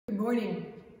morning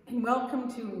and welcome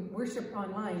to worship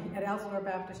online at Elsinore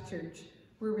Baptist Church.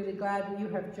 We're really glad that you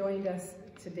have joined us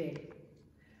today.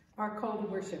 Our call to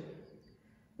worship.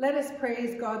 Let us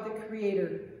praise God the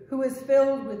Creator, who is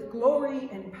filled with glory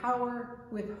and power,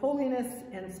 with holiness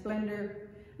and splendor.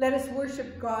 Let us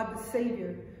worship God the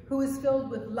Savior, who is filled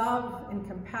with love and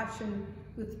compassion,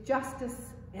 with justice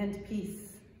and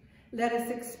peace. Let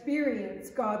us experience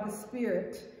God the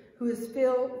Spirit, who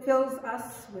fills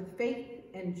us with faith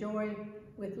and joy,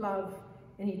 with love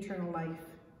and eternal life.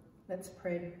 Let's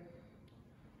pray.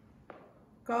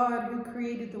 God, who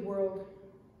created the world,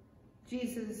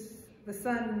 Jesus, the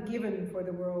Son given for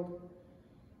the world,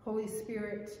 Holy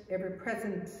Spirit, ever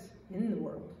present in the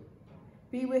world,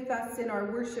 be with us in our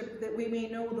worship that we may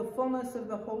know the fullness of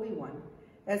the Holy One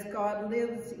as God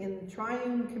lives in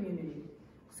triune community,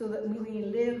 so that we may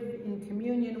live in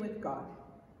communion with God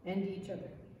and each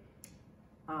other.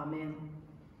 Amen.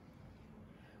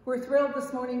 We're thrilled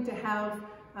this morning to have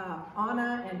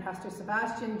Anna and Pastor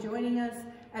Sebastian joining us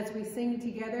as we sing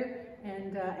together,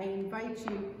 and I invite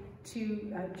you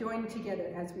to join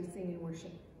together as we sing in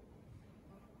worship.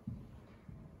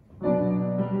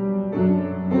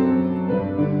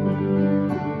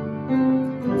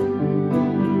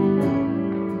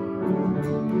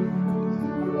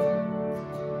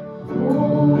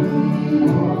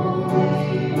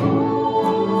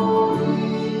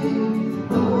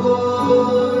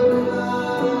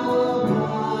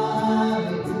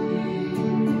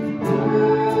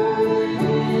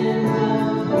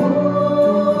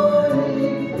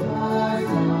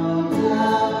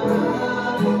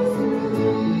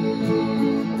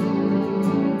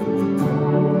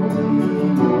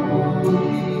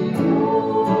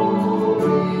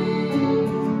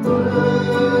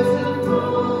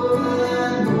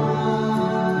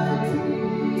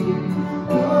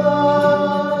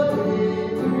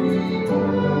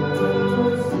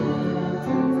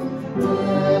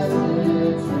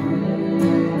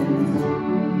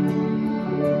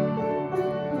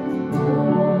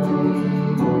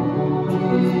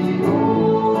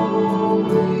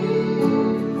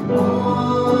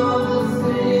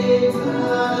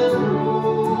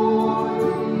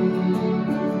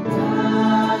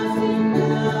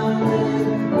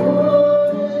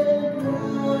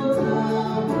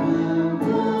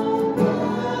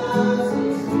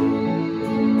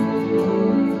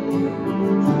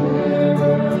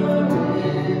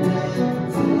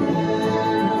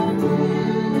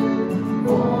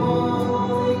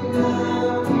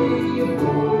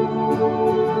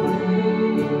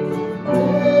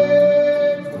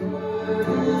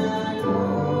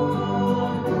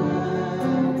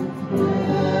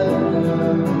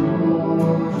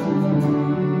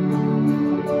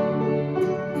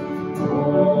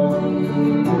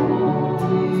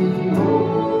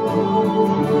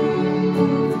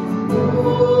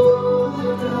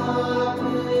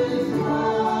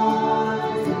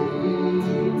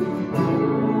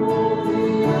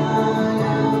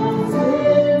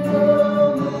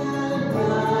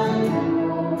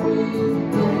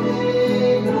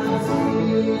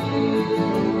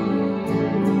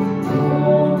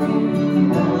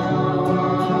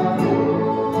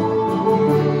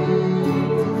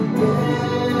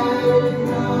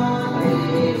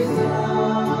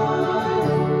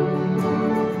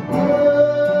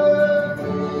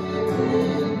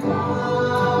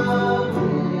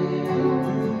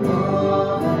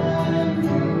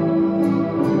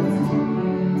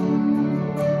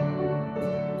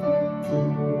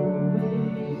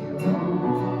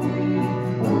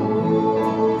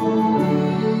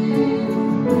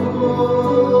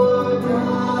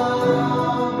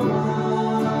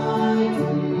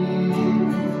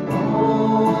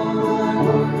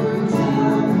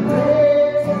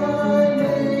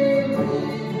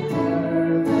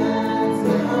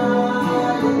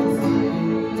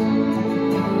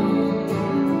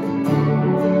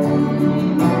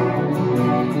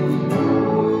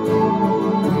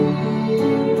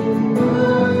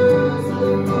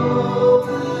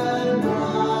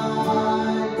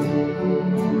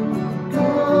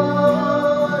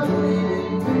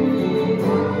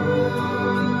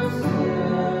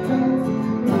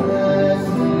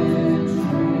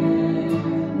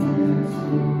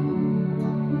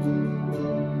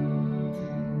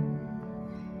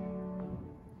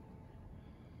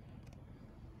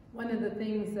 One of the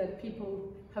things that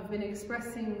people have been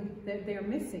expressing that they're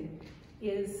missing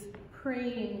is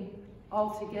praying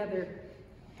all together.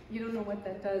 You don't know what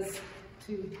that does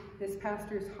to this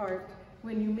pastor's heart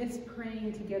when you miss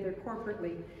praying together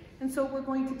corporately. And so we're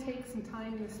going to take some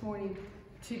time this morning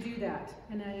to do that,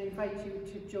 and I invite you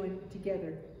to join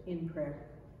together in prayer.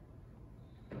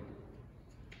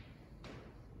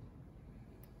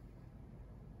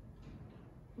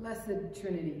 Blessed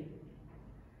Trinity,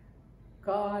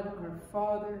 God our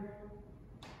Father,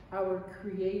 our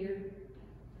Creator,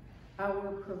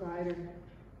 our Provider,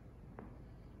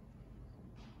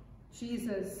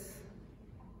 Jesus,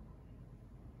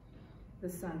 the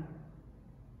Son,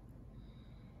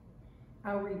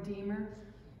 our Redeemer,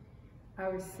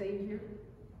 our Savior,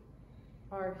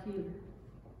 our Healer,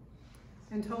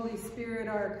 and Holy Spirit,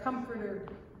 our Comforter,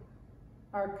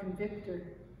 our Convictor,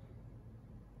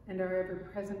 and our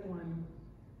ever-present one,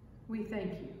 we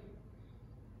thank you.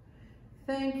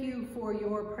 Thank you for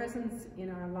your presence in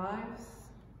our lives.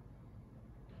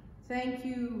 Thank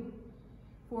you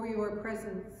for your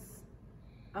presence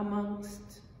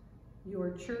amongst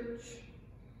your church,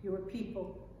 your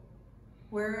people,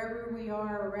 wherever we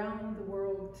are around the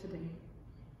world today.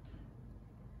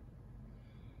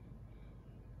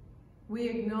 We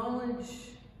acknowledge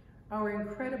our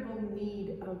incredible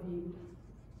need of you.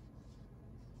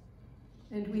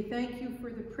 And we thank you for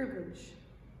the privilege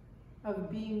of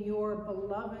being your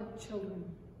beloved children,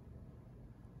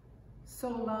 so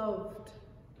loved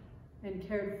and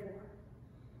cared for.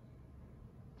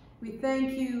 We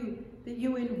thank you that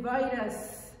you invite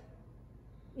us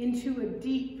into a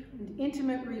deep and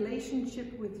intimate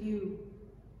relationship with you,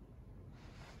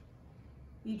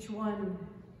 each one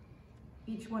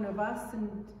of us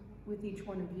and with each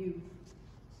one of you.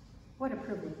 What a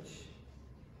privilege.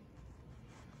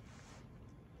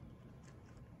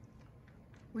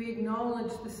 We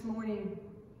acknowledge this morning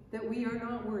that we are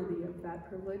not worthy of that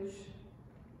privilege,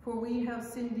 for we have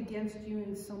sinned against you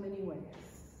in so many ways.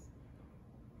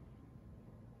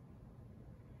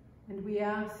 And we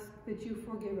ask that you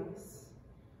forgive us.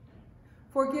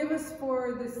 Forgive us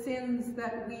for the sins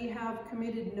that we have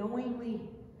committed knowingly,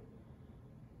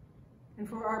 and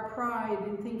for our pride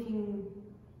in thinking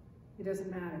it doesn't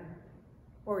matter,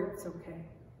 or it's okay.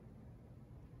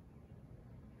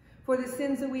 For the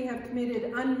sins that we have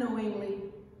committed unknowingly,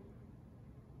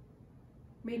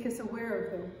 make us aware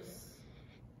of those.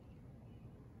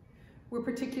 We're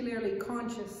particularly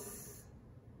conscious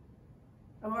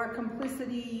of our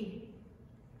complicity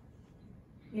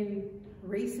in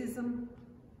racism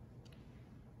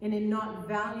and in not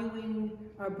valuing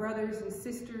our brothers and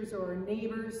sisters or our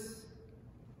neighbors.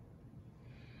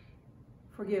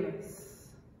 Forgive us.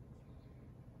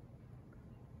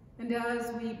 And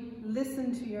as we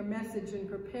listen to your message and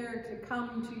prepare to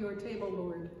come to your table,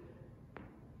 Lord,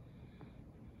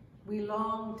 we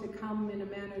long to come in a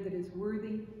manner that is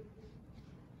worthy.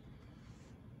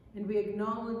 And we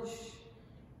acknowledge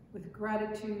with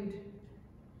gratitude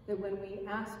that when we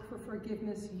ask for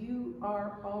forgiveness, you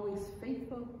are always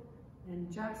faithful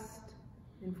and just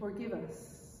and forgive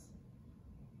us.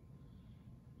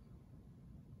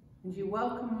 And you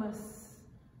welcome us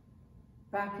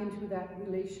back into that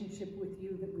relationship with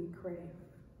you that we crave.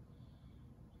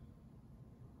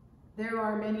 There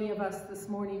are many of us this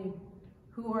morning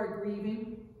who are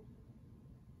grieving.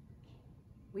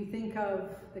 We think of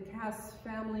the Cass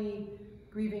family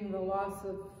grieving the loss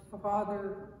of a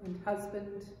father and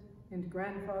husband and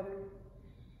grandfather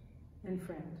and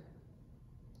friend.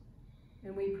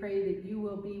 And we pray that you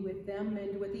will be with them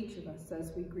and with each of us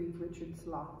as we grieve Richard's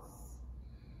loss.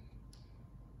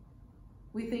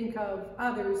 We think of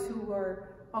others who are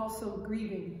also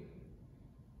grieving.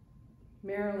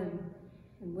 Marilyn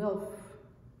and Wilf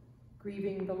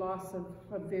grieving the loss of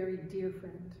a very dear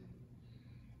friend.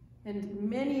 And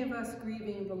many of us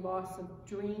grieving the loss of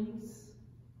dreams,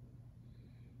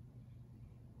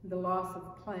 the loss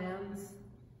of plans.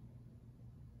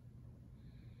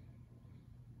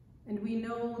 And we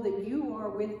know that you are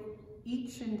with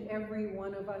each and every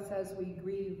one of us as we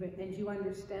grieve, and you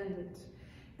understand it.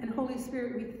 And Holy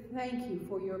Spirit, we thank you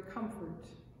for your comfort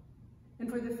and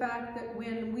for the fact that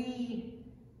when we,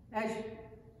 as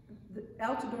the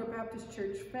Altadore Baptist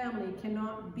Church family,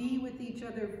 cannot be with each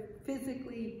other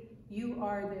physically, you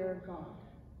are their God.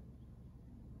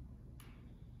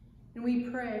 And we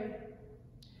pray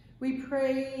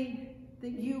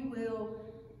that you will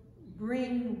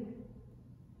bring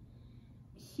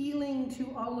healing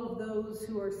to all of those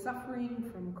who are suffering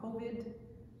from COVID,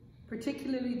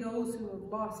 particularly those who have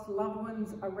lost loved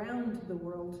ones around the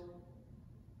world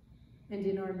and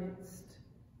in our midst.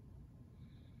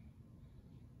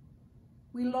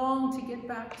 We long to get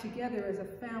back together as a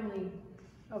family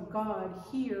of God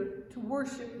here to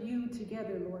worship you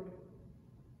together, Lord.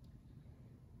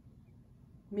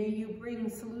 May you bring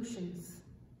solutions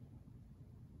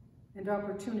and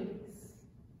opportunities.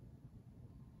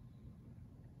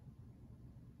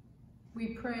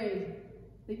 We pray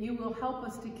that you will help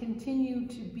us to continue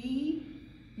to be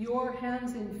your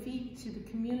hands and feet to the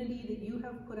community that you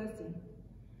have put us in.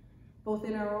 both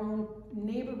in our own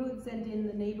neighborhoods and in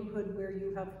the neighborhood where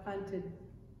you have planted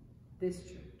this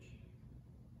church.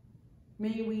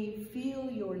 May we feel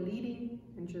your leading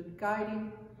and your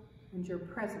guiding and your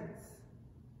presence.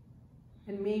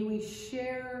 And may we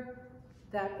share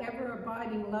that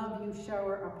ever-abiding love you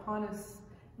shower upon us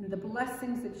and the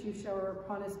blessings that you shower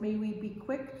upon us. May we be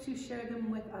quick to share them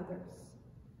with others,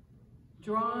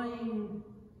 drawing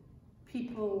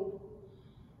people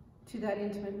to that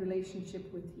intimate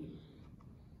relationship with you.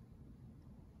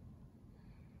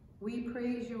 We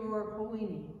praise your holy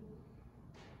name,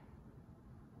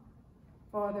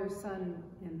 Father, Son,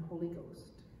 and Holy Ghost.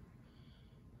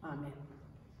 Amen.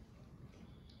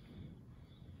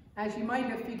 As you might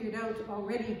have figured out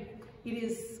already, it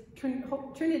is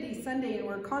Trinity Sunday, and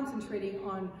we're concentrating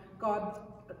on God,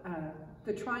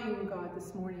 the triune God,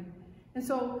 this morning. And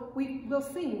so we will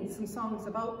sing some songs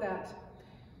about that.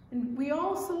 And we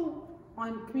also,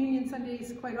 on Communion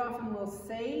Sundays, quite often will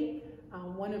say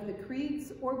one of the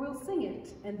creeds, or we'll sing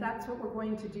it. And that's what we're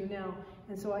going to do now.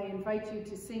 And so I invite you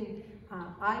to sing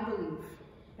I Believe.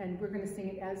 And we're going to sing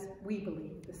it as we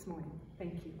believe this morning.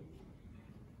 Thank you.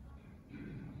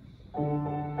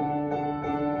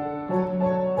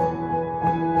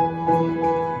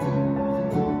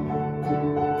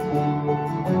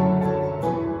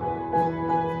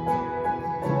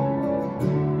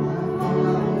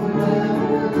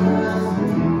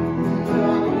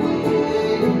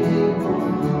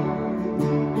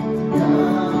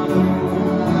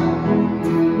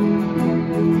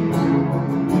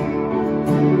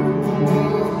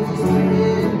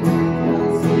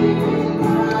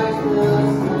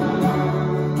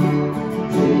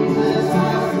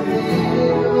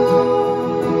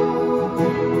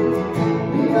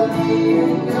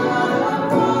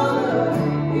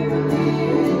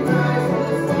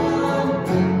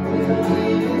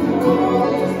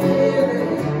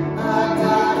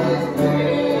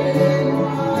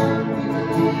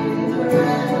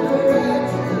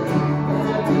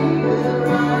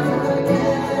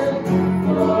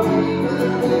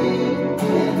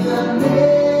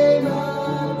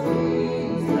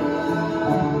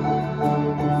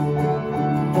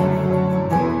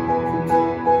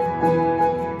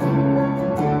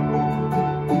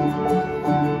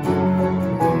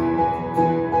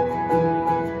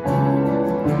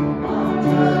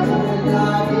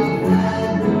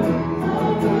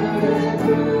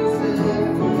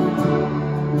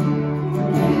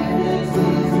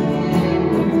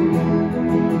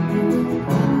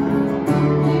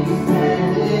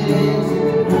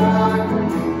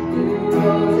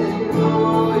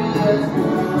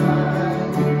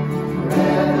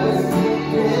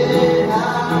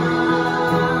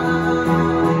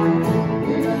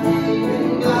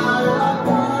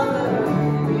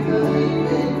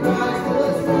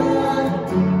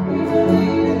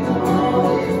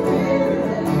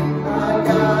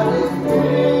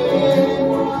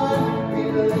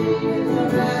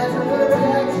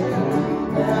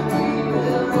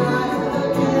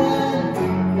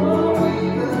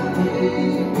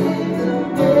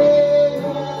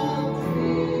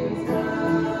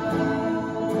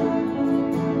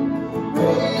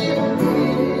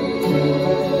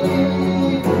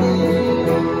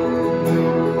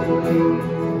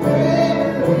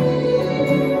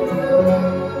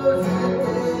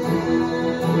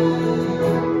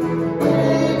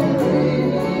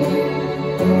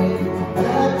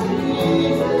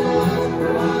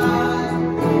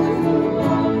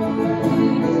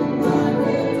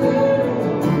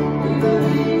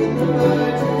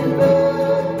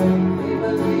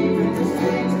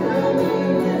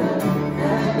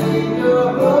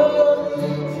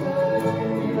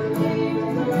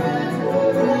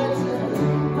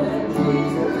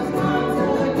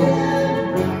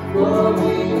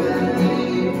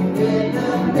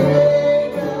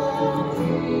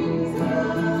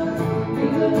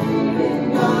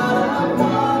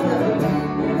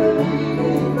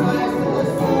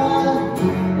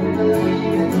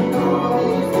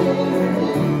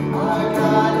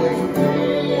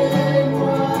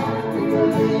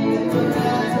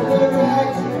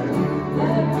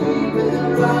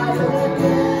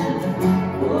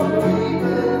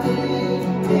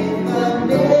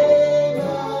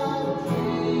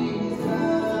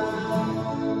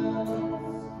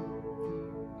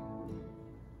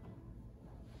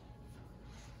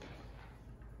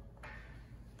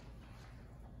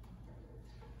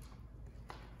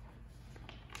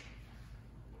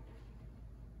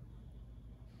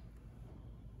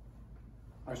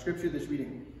 Our scripture this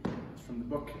reading is from the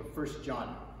book of 1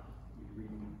 John. We're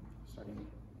reading starting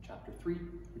chapter 3,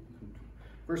 from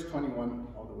verse 21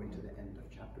 all the way to the end of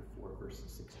chapter 4, verse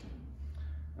 16.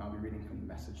 and I'll be reading from the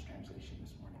Message translation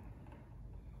this morning.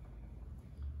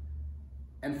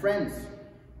 And friends,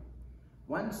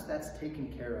 once that's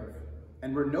taken care of,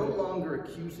 and we're no longer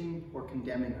accusing or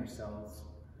condemning ourselves,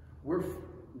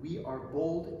 we are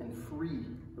bold and free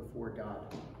before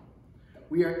God.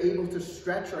 We are able to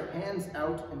stretch our hands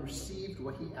out and receive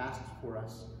what he asked for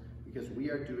us because we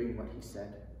are doing what he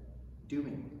said,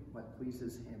 doing what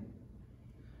pleases him.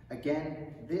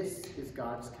 Again, this is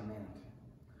God's command,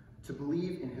 to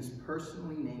believe in his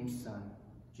personally named Son,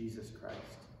 Jesus Christ.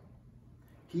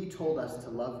 He told us to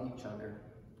love each other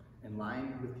in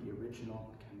line with the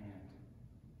original command.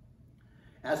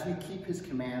 As we keep his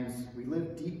commands, we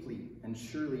live deeply and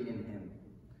surely in him,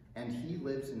 and he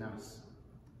lives in us.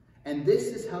 And this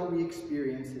is how we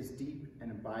experience his deep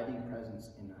and abiding presence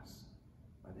in us,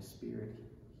 by the Spirit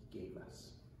he gave us.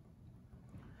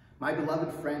 My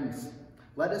beloved friends,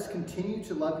 let us continue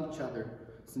to love each other,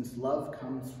 since love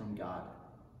comes from God.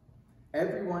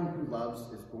 Everyone who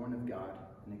loves is born of God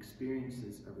and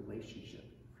experiences a relationship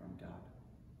from God.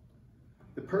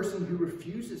 The person who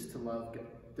refuses to love God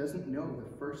doesn't know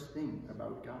the first thing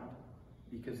about God,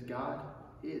 because God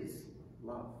is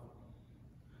love.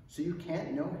 So you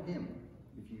can't know him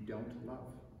if you don't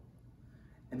love.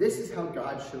 And this is how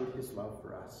God showed his love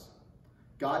for us.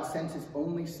 God sent his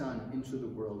only Son into the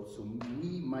world so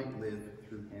we might live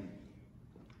through him.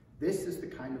 This is the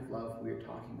kind of love we are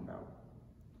talking about.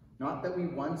 Not that we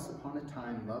once upon a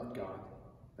time loved God,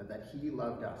 but that he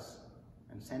loved us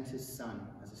and sent his Son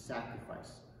as a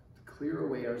sacrifice to clear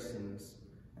away our sins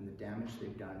and the damage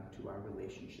they've done to our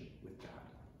relationship with God.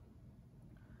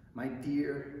 My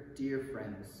dear, dear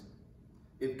friends,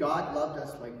 if God loved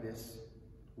us like this,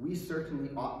 we certainly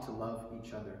ought to love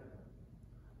each other.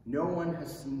 No one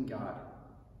has seen God,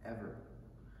 ever.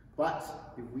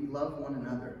 But if we love one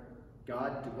another,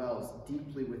 God dwells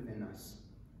deeply within us,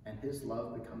 and his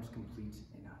love becomes complete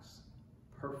in us.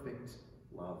 Perfect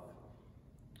love.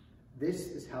 This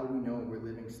is how we know we're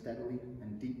living steadily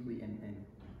and deeply in him,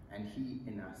 and he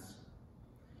in us.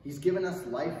 He's given us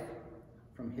life,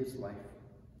 from his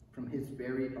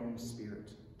very own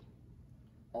Spirit.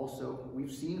 Also,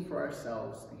 we've seen for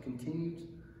ourselves and continued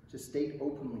to state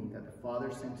openly that the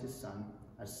Father sent his Son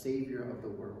as Savior of the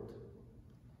world.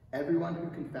 Everyone who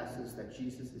confesses that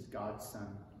Jesus is God's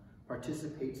Son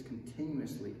participates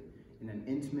continuously in an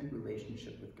intimate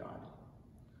relationship with God.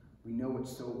 We know it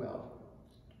so well.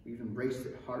 We've embraced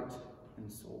it heart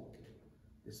and soul,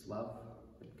 this love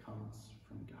that comes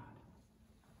from God.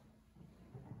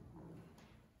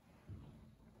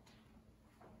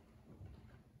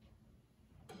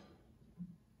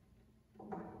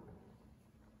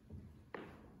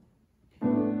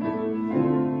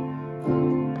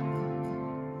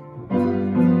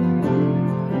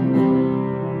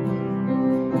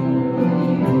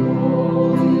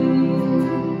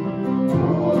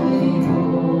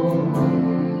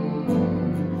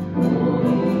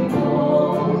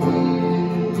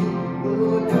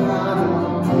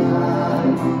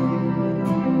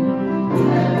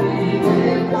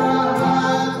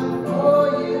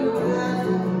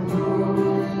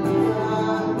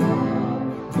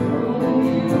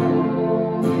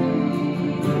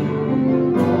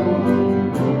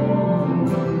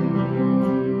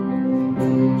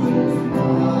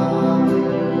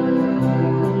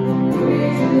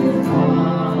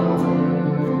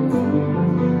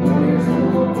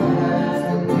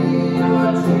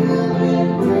 Children,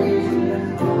 praise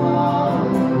the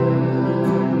Father.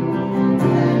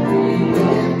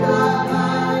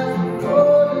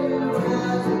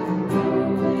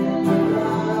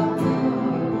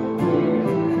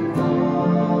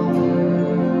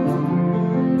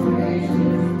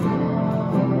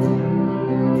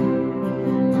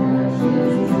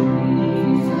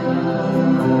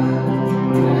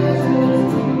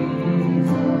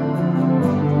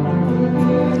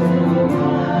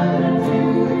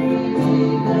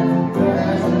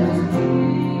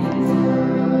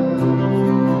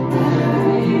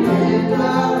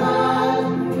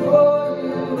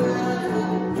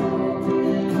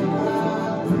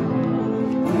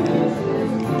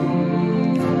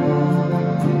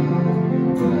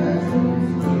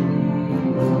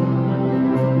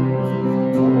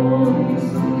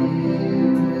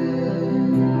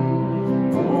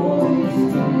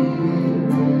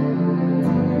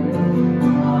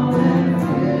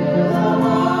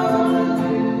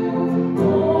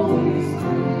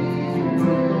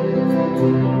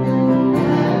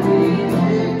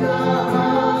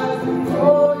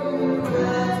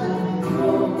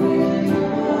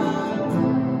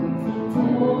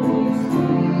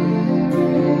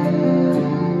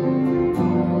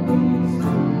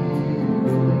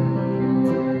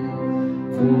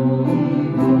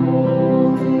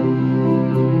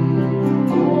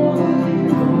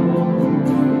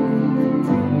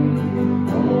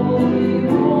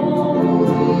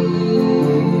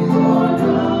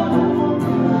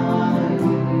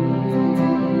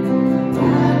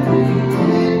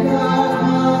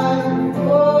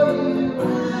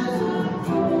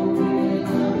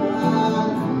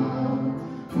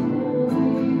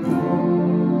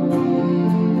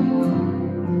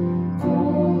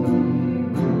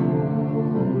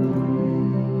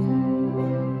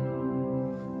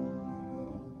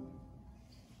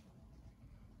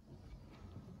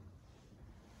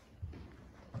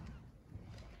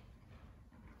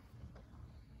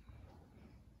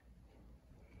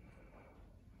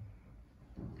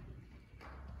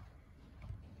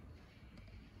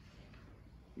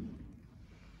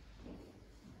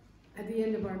 the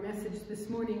end of our message this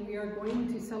morning, we are going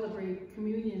to celebrate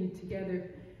communion together.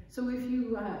 So if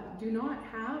you do not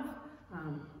have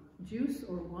juice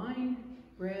or wine,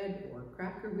 bread or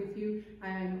cracker with you, I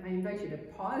invite you to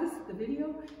pause the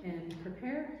video and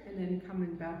prepare, and then come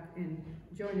back and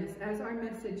join us as our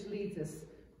message leads us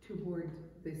toward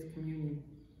this communion.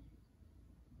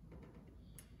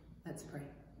 Let's pray.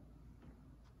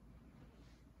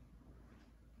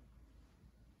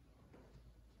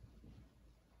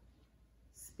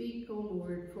 Speak, O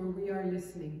Lord, for we are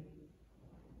listening.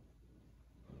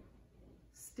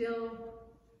 Still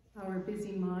our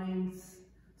busy minds,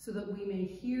 so that we may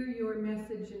hear your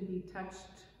message and be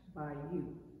touched by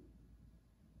you.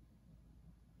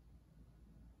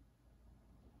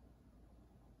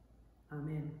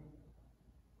 Amen.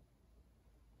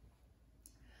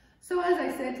 So as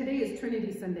I said, today is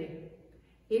Trinity Sunday.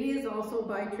 It is also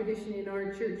by tradition in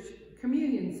our church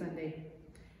Communion Sunday.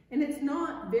 And it's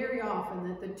not very often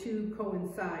that the two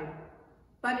coincide,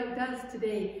 but it does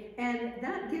today. And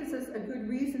that gives us a good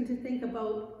reason to think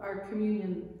about our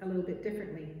communion a little bit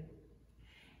differently.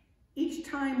 Each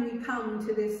time we come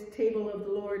to this table of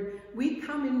the Lord, we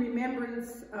come in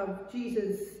remembrance of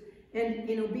Jesus and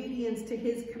in obedience to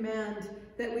his command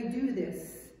that we do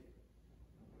this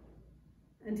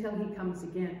until he comes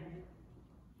again.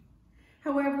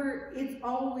 However, it's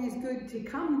always good to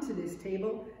come to this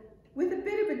table with a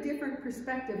bit of a different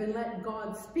perspective and let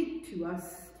God speak to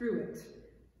us through it,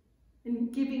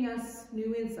 and giving us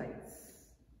new insights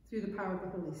through the power of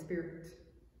the Holy Spirit.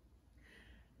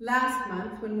 Last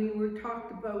month, when we were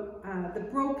talked about the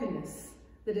brokenness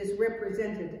that is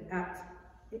represented at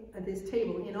this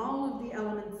table in all of the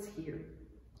elements here.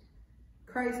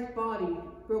 Christ's body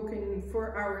broken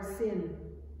for our sin.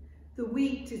 The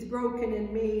wheat is broken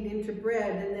and made into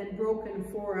bread and then broken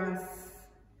for us.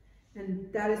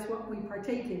 And that is what we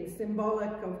partake in,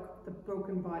 symbolic of the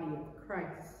broken body of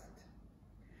Christ.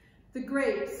 The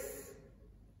grapes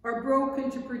are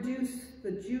broken to produce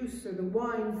the juice or the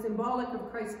wine, symbolic of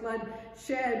Christ's blood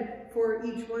shed for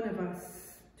each one of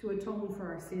us to atone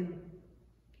for our sin.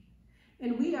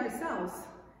 And we ourselves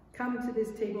come to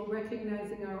this table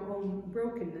recognizing our own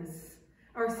brokenness,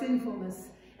 our sinfulness,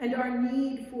 and our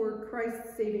need for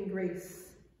Christ's saving grace.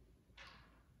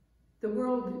 The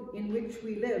world in which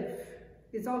we live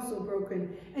is also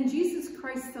broken, and Jesus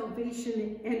Christ's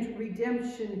salvation and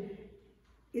redemption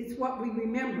is what we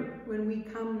remember when we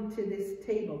come to this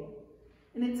table,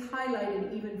 and it's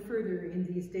highlighted even further in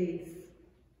these days.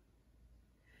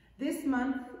 This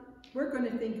month, we're going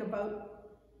to think about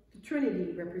the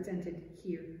Trinity represented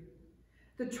here.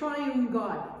 The triune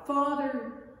God,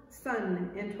 Father,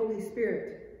 Son, and Holy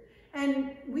Spirit.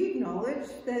 And we acknowledge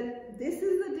that this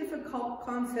is a difficult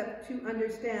concept to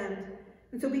understand.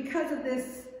 And so because of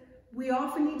this, we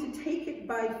often need to take it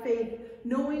by faith,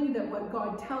 knowing that what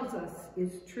God tells us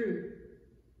is true.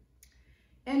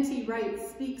 N.T. Wright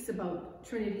speaks about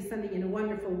Trinity Sunday in a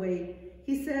wonderful way.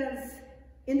 He says,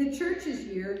 in the church's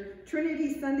year,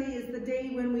 Trinity Sunday is the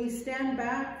day when we stand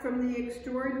back from the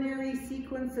extraordinary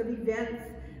sequence of events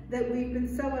that we've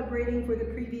been celebrating for the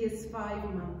previous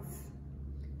 5 months.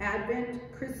 Advent,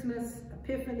 Christmas,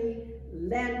 Epiphany,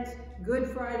 Lent, Good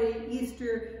Friday,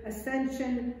 Easter,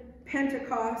 Ascension,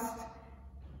 Pentecost.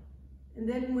 And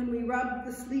then when we rub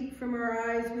the sleep from our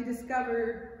eyes, we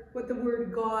discover what the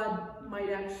word God might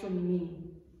actually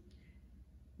mean.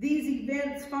 These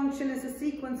events function as a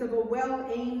sequence of a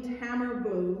well-aimed hammer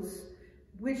blows,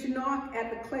 which knock at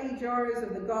the clay jars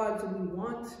of the gods we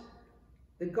want,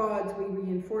 the gods we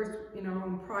reinforce in our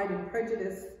own pride and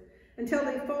prejudice, until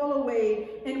they fall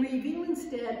away and reveal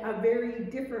instead a very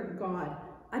different God,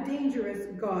 a dangerous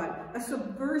God, a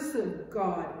subversive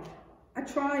God, a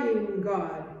triune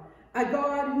God, a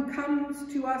God who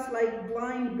comes to us like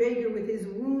blind beggar with his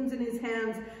wounds in his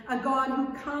hands, a God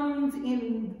who comes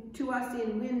to us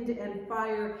in wind and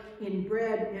fire, in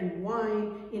bread and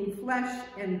wine, in flesh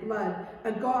and blood,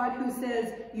 a God who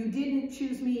says, you didn't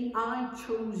choose me, I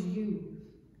chose you.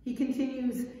 He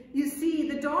continues, you see,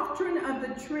 the doctrine of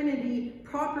the Trinity,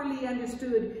 properly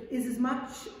understood, is as much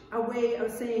a way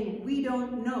of saying we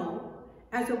don't know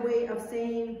as a way of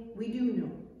saying we do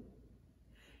know.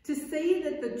 To say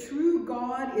that the true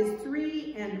God is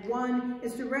 3 and 1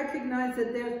 is to recognize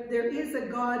that there is a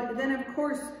God, then of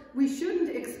course we shouldn't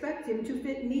expect him to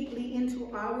fit neatly into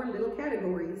our little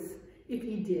categories. If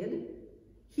he did,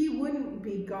 he wouldn't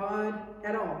be God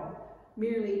at all,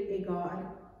 merely a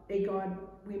God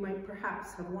we might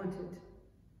perhaps have wanted.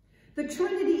 The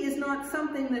Trinity is not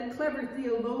something that clever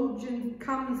theologian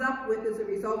comes up with as a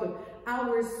result of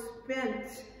hours spent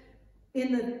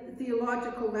in the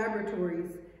theological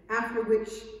laboratories, after which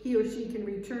he or she can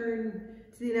return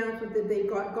to the announcement that they've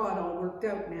got God all worked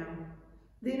out now.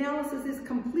 The analysis is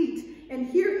complete, and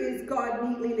here is God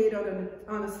neatly laid out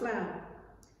on a slab.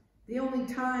 The only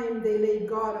time they laid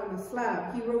God on a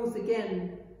slab, he rose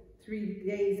again 3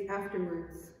 days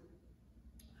afterwards.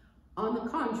 On the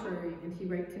contrary, and he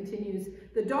continues,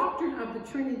 the doctrine of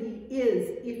the Trinity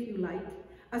is, if you like,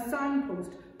 a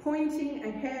signpost pointing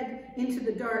ahead into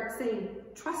the dark, saying,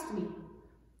 trust me,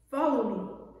 follow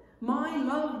me, my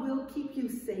love will keep you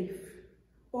safe.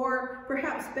 Or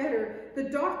perhaps better, the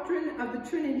doctrine of the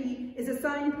Trinity is a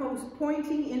signpost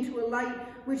pointing into a light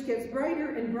which gets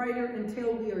brighter and brighter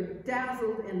until we are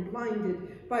dazzled and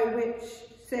blinded, by which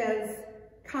says,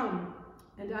 come,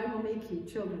 and I will make you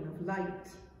children of light.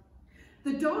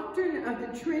 The doctrine of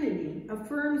the Trinity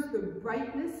affirms the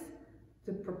rightness,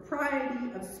 the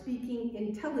propriety of speaking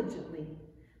intelligently,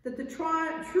 that the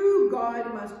true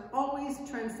God must always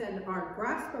transcend our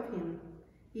grasp of him,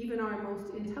 even our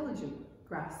most intelligent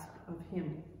grasp of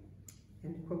him.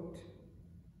 End quote.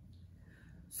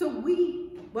 So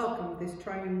we welcome this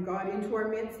triune God into our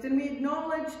midst, and we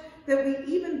acknowledge that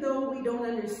even though we don't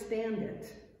understand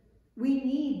it, we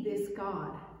need this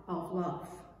God of love.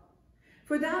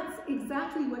 For that's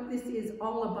exactly what this is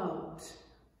all about.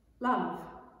 Love.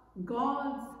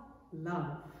 God's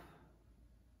love.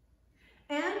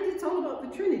 And it's all about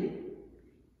the Trinity.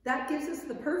 That gives us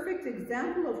the perfect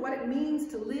example of what it means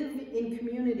to live in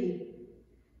community,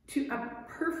 to a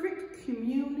perfect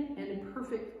commune and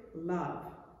perfect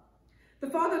love. The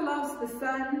Father loves the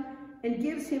Son and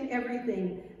gives him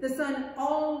everything. The Son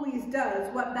always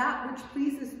does that which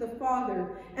pleases the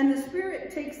Father, and the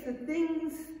Spirit takes the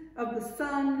things of the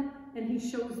Son and he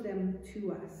shows them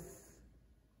to us.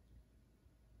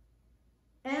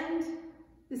 And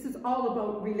this is all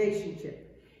about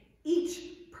relationship. Each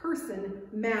person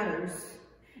matters.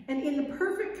 And in the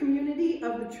perfect community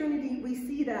of the Trinity, we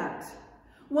see that.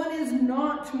 One is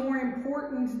not more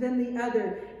important than the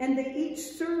other, and they each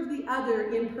serve the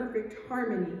other in perfect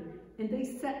harmony, and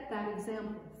they set that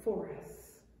example for us.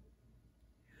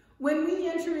 When we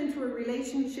enter into a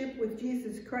relationship with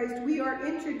Jesus Christ, we are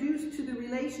introduced to the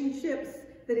relationships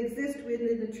that exist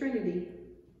within the Trinity.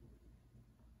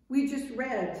 We just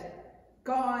read,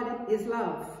 God is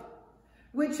love,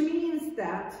 which means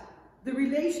that the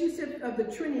relationships of the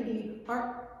Trinity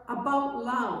are about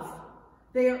love.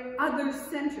 They are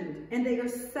other-centered, and they are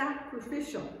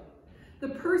sacrificial. The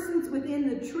persons within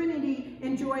the Trinity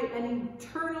enjoy an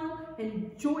eternal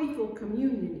and joyful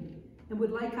communion and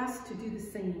would like us to do the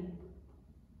same.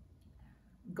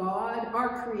 God,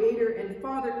 our Creator and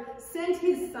Father, sent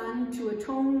his Son to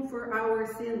atone for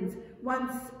our sins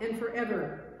once and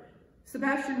forever.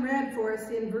 Sebastian read for us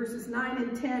in verses 9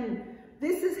 and 10,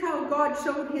 this is how God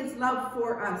showed his love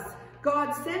for us.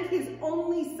 God sent his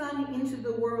only Son into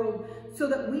the world so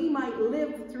that we might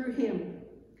live through him.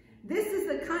 This is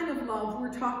the kind of love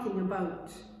we're talking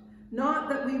about. Not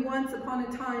that we once upon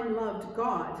a time loved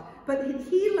God, but that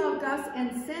he loved us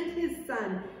and sent his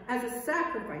Son as a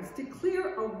sacrifice to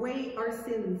clear away our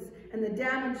sins and the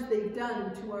damage they've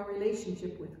done to our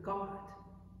relationship with God.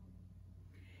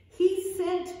 He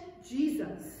sent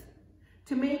Jesus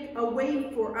to make a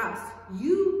way for us,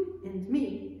 you and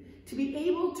me, to be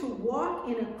able to walk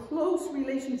in a close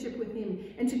relationship with him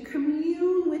and to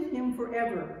commune with him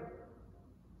forever.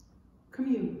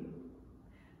 Commune.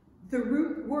 The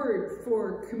root word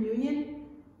for communion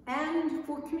and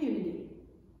for community.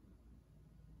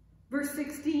 Verse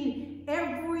 16,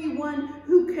 everyone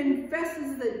who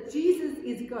confesses that Jesus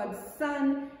is God's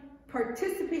Son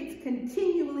participates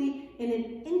continually in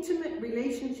an intimate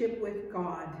relationship with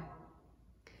God.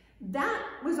 That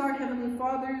was our Heavenly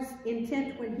Father's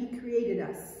intent when he created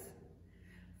us,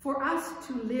 for us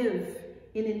to live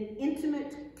in an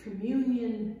intimate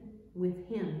communion with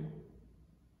him.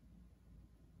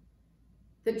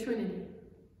 The Trinity.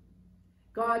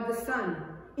 God the Son,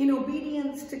 in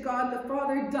obedience to God the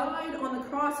Father, died on the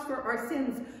cross for our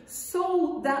sins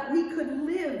so that we could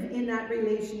live in that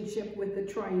relationship with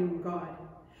the triune God.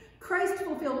 Christ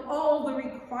fulfilled all the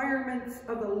requirements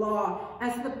of the law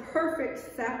as the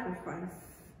perfect sacrifice.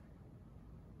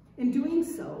 In doing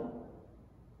so,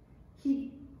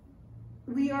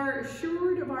 we are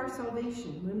assured of our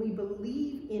salvation when we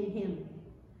believe in him.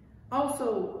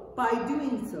 Also, by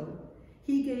doing so,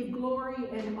 he gave glory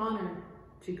and honor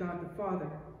to God the Father.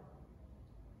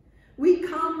 We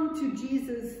come to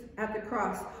Jesus at the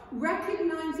cross,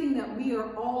 recognizing that we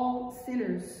are all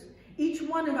sinners, each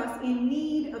one of us in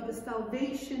need of the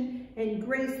salvation and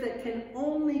grace that can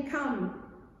only come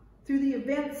through the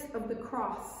events of the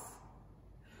cross.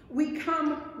 We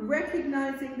come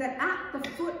recognizing that at the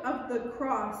foot of the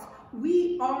cross,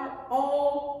 we are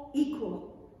all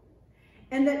equal,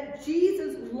 and that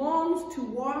Jesus longs to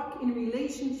walk in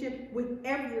relationship with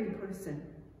every person.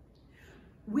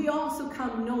 We also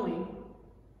come knowing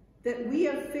that we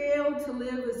have failed to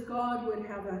live as God would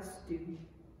have us do.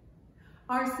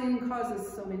 Our sin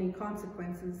causes so many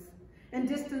consequences and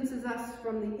distances us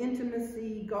from the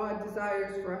intimacy God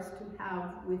desires for us to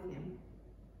have with him.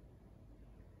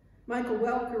 Michael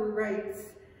Welker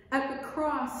writes, "At the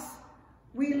cross,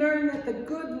 we learn that the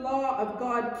good law of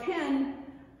God can,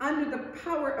 under the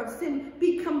power of sin,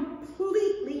 be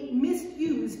completely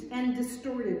misused and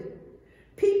distorted.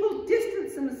 People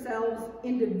distance themselves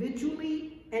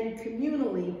individually and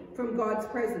communally from God's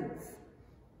presence.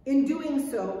 In doing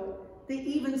so, they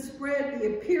even spread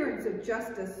the appearance of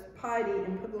justice, piety,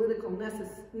 and political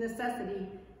necessity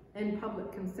and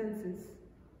public consensus."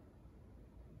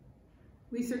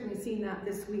 We've certainly seen that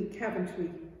this week, haven't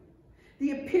we?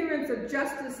 The appearance of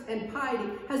justice and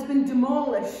piety has been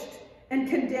demolished and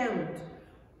condemned.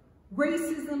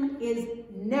 Racism is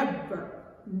never,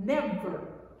 never,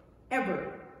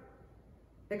 ever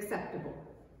acceptable.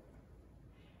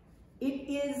 It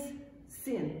is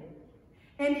sin,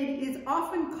 and it is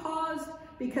often caused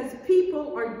because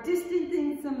people are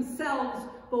distancing themselves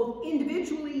both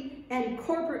individually and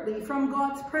corporately from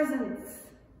God's presence,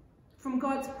 from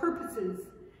God's purposes,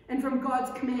 and from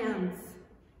God's commands.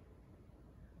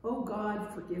 Oh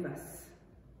God, forgive us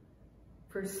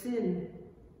for sin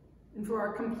and for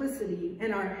our complicity,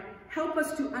 and help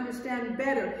us to understand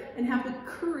better and have the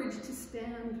courage to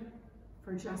stand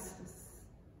for justice.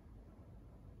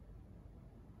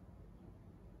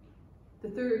 The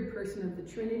third person of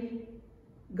the Trinity,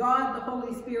 God the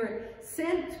Holy Spirit,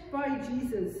 sent by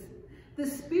Jesus. The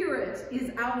Spirit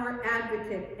is our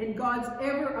advocate and God's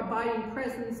ever-abiding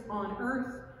presence on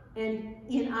earth and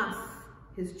in us,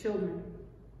 his children.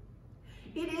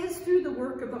 It is through the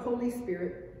work of the Holy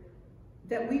Spirit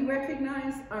that we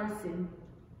recognize our sin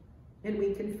and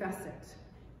we confess it.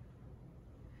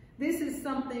 This is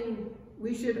something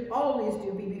we should always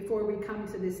do before we come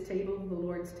to this table, the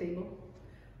Lord's table.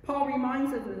 Paul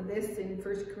reminds us of this in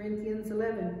 1 Corinthians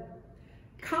 11.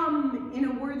 Come in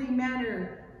a worthy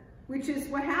manner, which is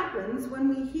what happens when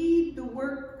we heed the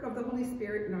work of the Holy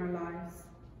Spirit in our lives.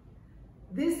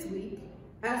 This week,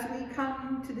 as we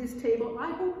come to this table,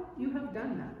 I hope you have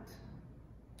done that.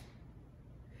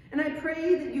 And I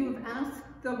pray that you have asked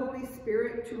the Holy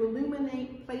Spirit to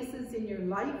illuminate places in your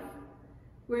life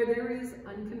where there is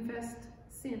unconfessed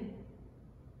sin.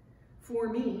 For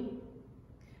me,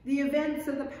 the events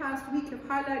of the past week have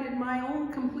highlighted my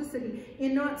own complicity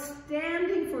in not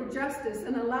standing for justice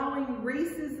and allowing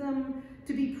racism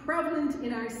to be prevalent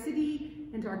in our city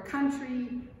and our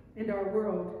country and our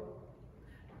world.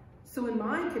 So in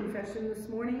my confession this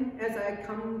morning, as I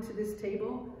come to this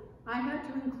table, I had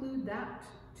to include that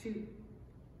too.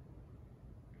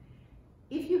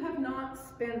 If you have not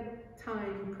spent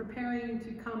time preparing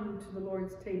to come to the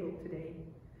Lord's table today,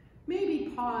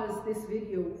 maybe pause this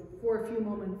video for a few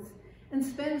moments and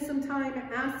spend some time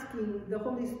asking the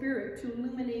Holy Spirit to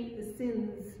illuminate the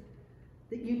sins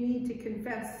that you need to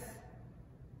confess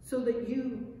so that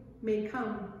you may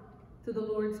come to the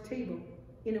Lord's table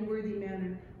in a worthy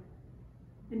manner.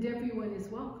 And everyone is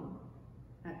welcome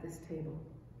at this table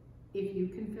if you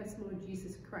confess Lord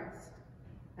Jesus Christ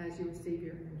as your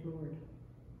Savior and Lord.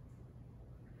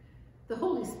 The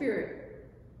Holy Spirit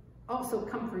also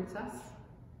comforts us,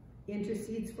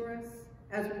 intercedes for us,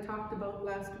 as we talked about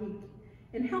last week,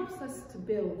 and helps us to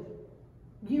build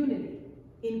unity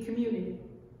in community.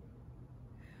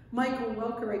 Michael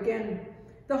Welker again,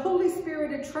 the Holy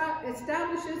Spirit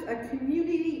establishes a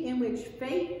community in which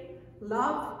faith,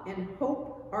 love, and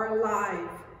hope are alive.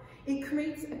 It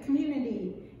creates a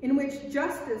community in which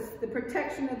justice, the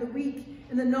protection of the weak,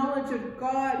 and the knowledge of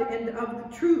God and of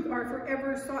the truth are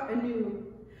forever sought anew.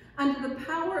 Under the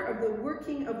power of the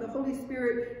working of the Holy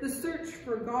Spirit, the search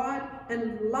for God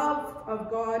and love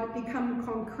of God become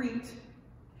concrete.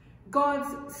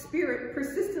 God's Spirit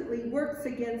persistently works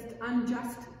against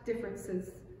unjust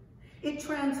differences. It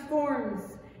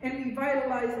transforms and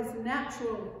revitalizes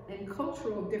natural and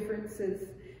cultural differences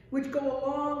which go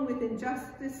along with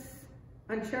injustice,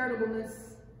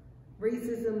 uncharitableness,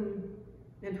 racism,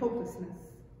 and hopelessness.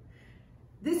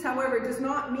 This, however, does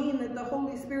not mean that the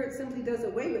Holy Spirit simply does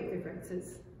away with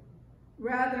differences.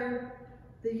 Rather,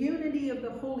 the unity of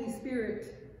the Holy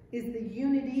Spirit is the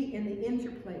unity in the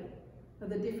interplay of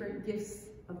the different gifts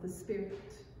of the Spirit.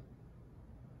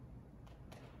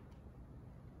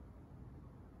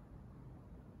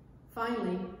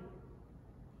 Finally,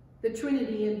 the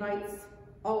Trinity invites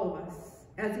all of us,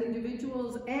 as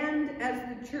individuals and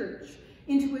as the church,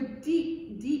 into a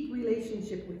deep, deep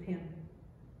relationship with him.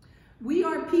 We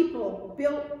are people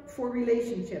built for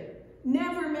relationship,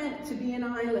 never meant to be an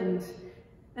island.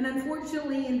 And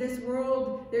unfortunately, in this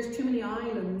world, there's too many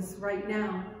islands right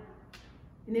now.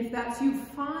 And if that's you,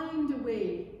 find a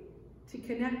way to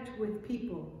connect with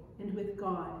people and with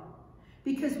God,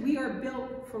 because we are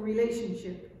built for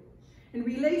relationship. And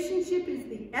relationship is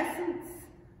the essence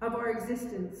of our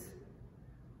existence.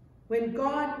 When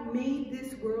God made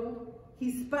this world,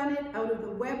 he spun it out of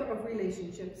the web of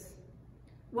relationships.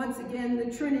 Once again,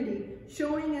 the Trinity,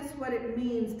 showing us what it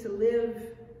means to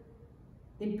live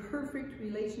in perfect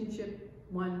relationship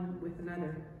one with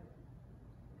another.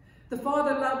 The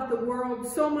Father loved the world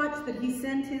so much that he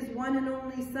sent his one and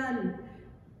only Son.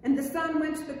 And the Son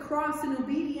went to the cross in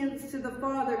obedience to the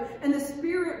Father. And the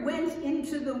Spirit went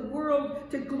into the world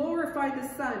to glorify the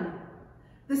Son.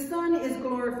 The Son is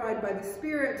glorified by the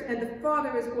Spirit, and the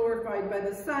Father is glorified by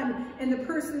the Son. And the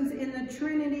persons in the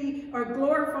Trinity are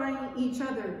glorifying each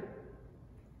other.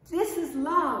 This is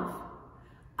love,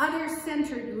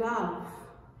 other-centered love.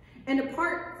 And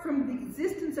apart from the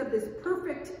existence of this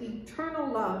perfect,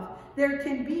 eternal love, there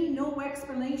can be no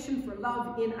explanation for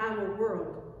love in our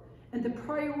world. And the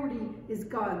priority is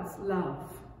God's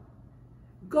love.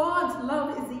 God's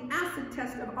love is the acid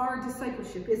test of our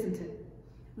discipleship, isn't it?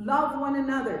 Love one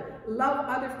another. Love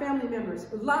other family members.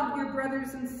 Love your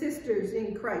brothers and sisters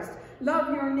in Christ.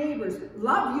 Love your neighbors.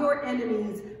 Love your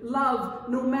enemies. Love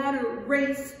no matter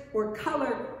race or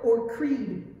color or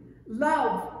creed.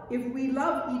 Love. If we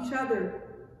love each other,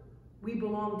 we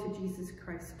belong to Jesus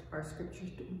Christ, our scriptures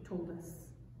told us.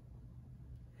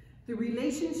 The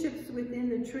relationships within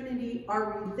the Trinity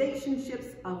are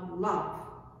relationships of love.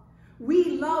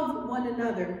 We love one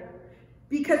another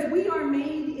because we are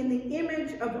made in the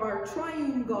image of our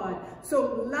triune God.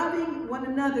 So loving one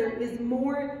another is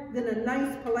more than a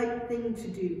nice, polite thing to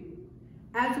do.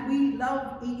 As we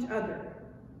love each other,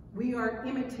 we are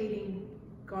imitating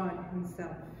God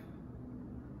himself.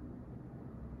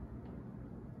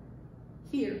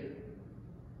 Here,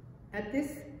 at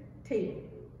this table,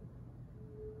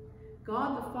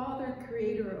 God the Father,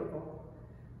 creator of all,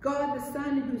 God the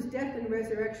Son, whose death and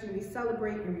resurrection we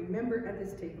celebrate and remember at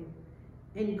this table,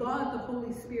 and God the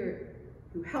Holy Spirit,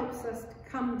 who helps us to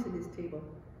come to this table,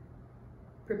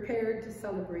 prepared to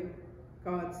celebrate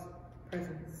God's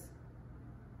presence.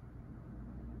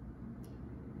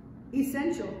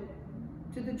 Essential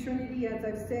to the Trinity, as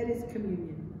I've said, is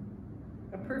communion.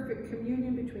 A perfect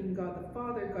communion between God the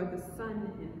Father, God the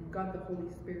Son, and God the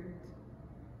Holy Spirit.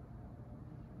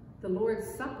 The Lord's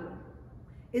Supper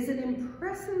is an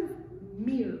impressive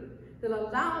mirror that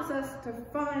allows us to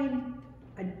find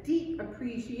a deep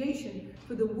appreciation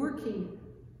for the working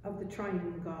of the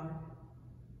triune God.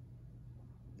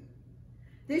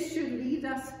 This should lead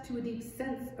us to a deep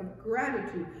sense of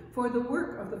gratitude for the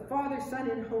work of the Father, Son,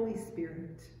 and Holy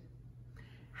Spirit.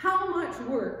 How much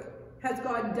work has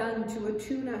God done to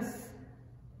attune us,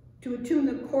 to attune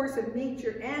the course of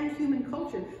nature and human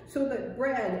culture so that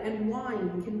bread and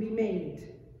wine can be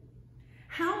made?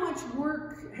 How much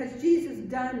work has Jesus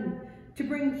done to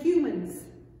bring humans,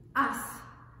 us,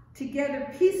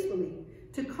 together peacefully,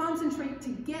 to concentrate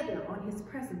together on his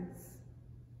presence?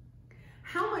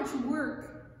 How much work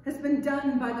has been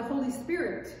done by the Holy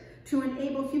Spirit to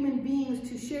enable human beings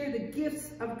to share the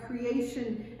gifts of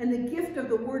creation and the gift of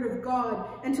the Word of God,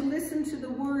 and to listen to the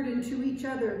Word and to each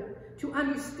other, to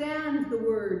understand the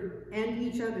Word and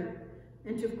each other,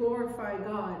 and to glorify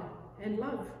God and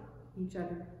love each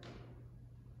other?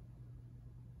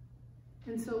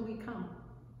 And so we come.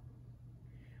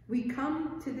 We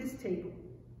come to this table.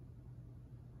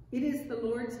 It is the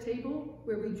Lord's table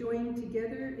where we join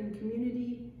together in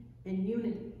community and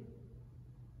unity.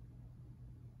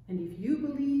 And if you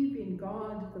believe in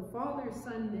God, the Father,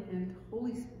 Son, and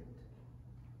Holy Spirit,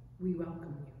 we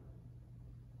welcome you.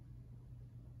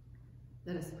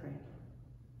 Let us pray.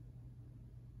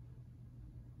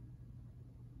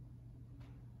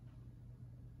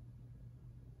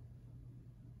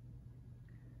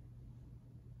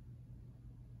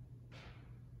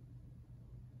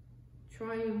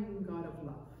 Triune God of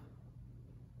love,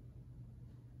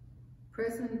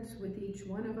 present with each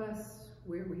one of us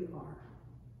where we are.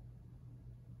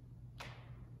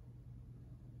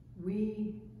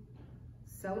 We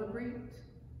celebrate,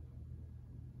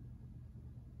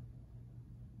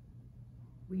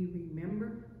 we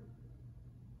remember,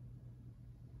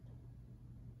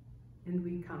 and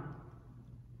we come,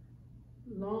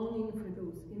 longing for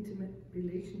those intimate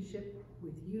relationships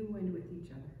with you and with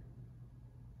each other.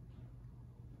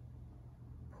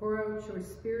 Pour out your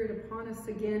Spirit upon us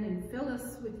again and fill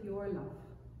us with your love,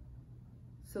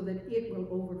 so that it will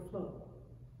overflow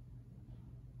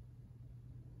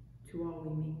to all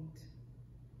we meet.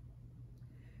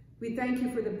 We thank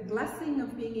you for the blessing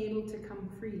of being able to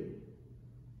come freely,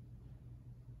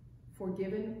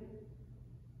 forgiven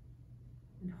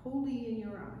and holy in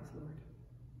your eyes, Lord.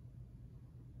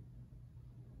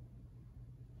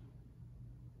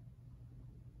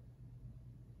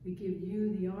 We give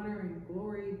you the honor and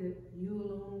glory that you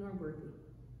alone are worthy.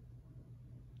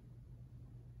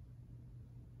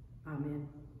 Amen.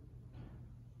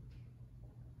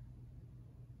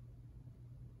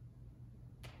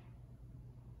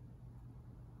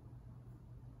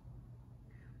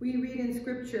 We read in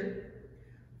Scripture,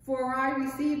 "For I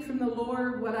received from the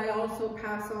Lord what I also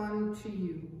pass on to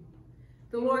you.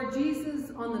 The Lord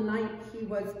Jesus, on the night he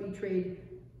was betrayed,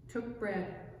 took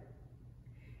bread.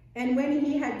 And when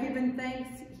he had given thanks,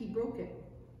 he broke it.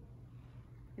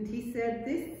 And he said,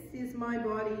 'This is my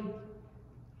body,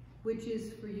 which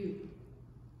is for you.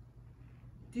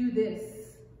 Do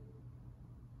this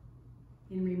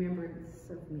in remembrance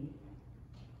of me.'"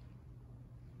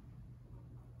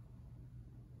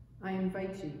 I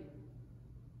invite you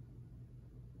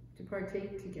to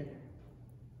partake together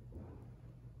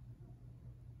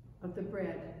of the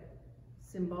bread,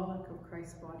 symbolic of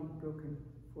Christ's body broken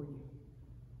for you.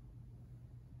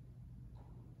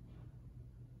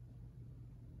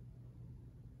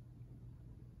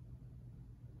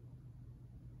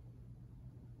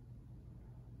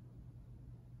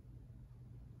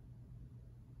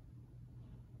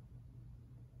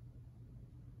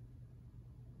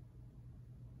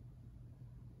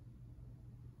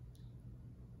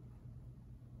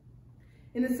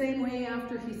 In the same way,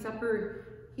 after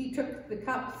he took the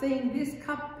cup, saying, "This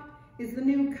cup is the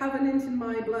new covenant in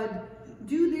my blood.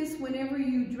 Do this whenever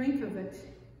you drink of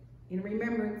it, in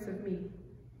remembrance of me.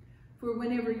 For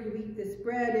whenever you eat this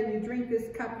bread and you drink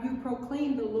this cup, you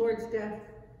proclaim the Lord's death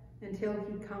until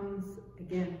he comes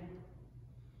again."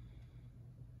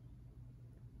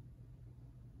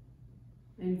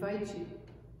 I invite you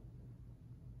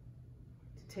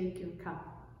to take your cup.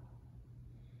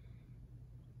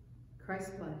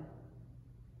 Christ's blood,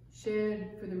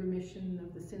 shed for the remission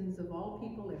of the sins of all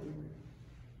people everywhere,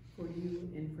 for you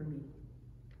and for me.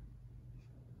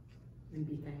 And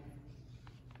be thankful.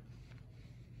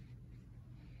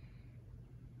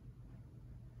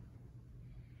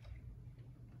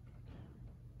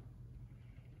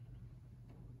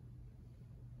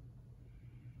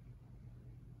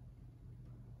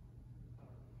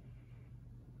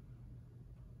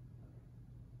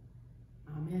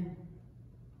 Amen.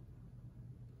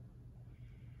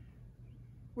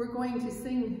 We're going to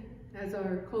sing as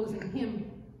our closing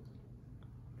hymn,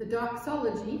 the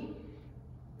doxology,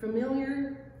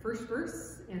 familiar first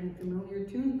verse and familiar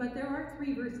tune, but there are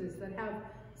 3 verses that have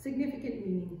significant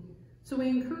meaning. So we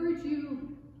encourage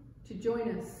you to join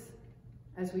us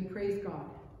as we praise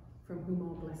God, from whom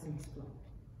all blessings flow.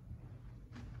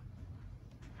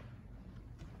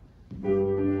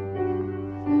 Praise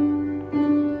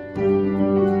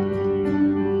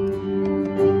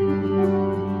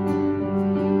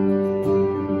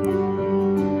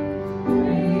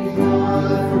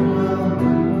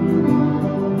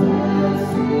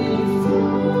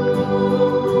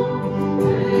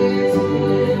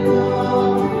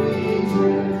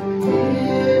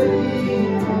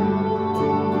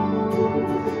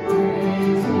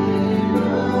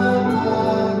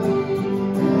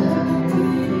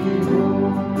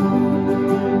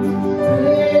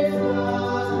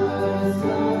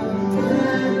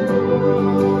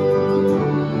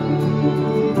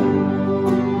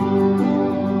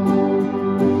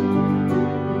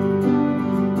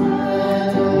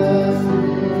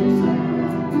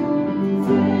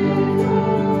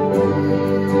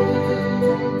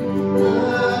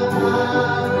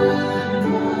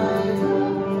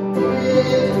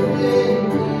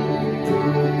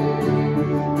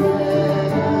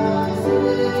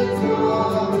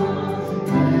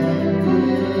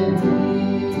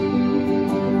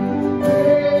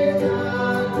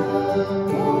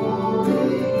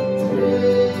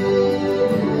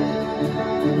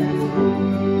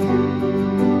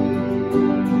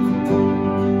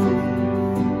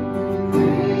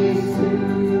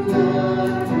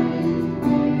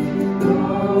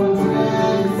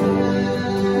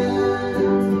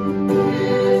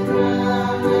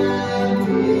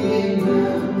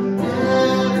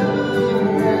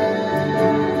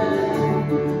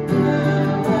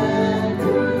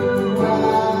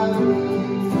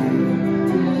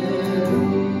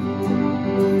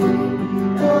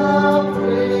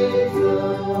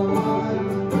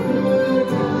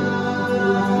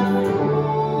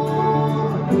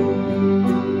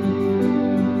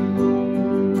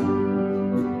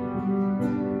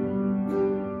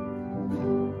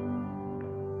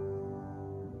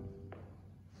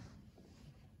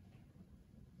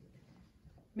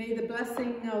May the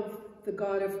blessing of the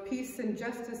God of peace and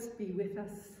justice be with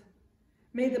us.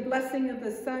 May the blessing of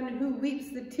the Son who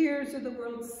weeps the tears of the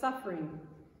world's suffering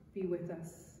be with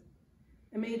us.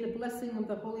 And may the blessing of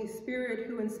the Holy Spirit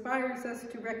who inspires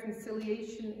us to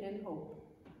reconciliation and hope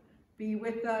be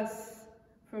with us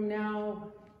from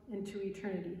now into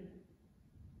eternity.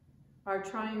 Our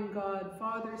triune God,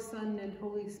 Father, Son, and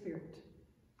Holy Spirit,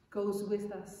 goes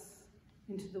with us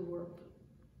into the world.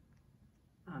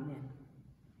 Amen.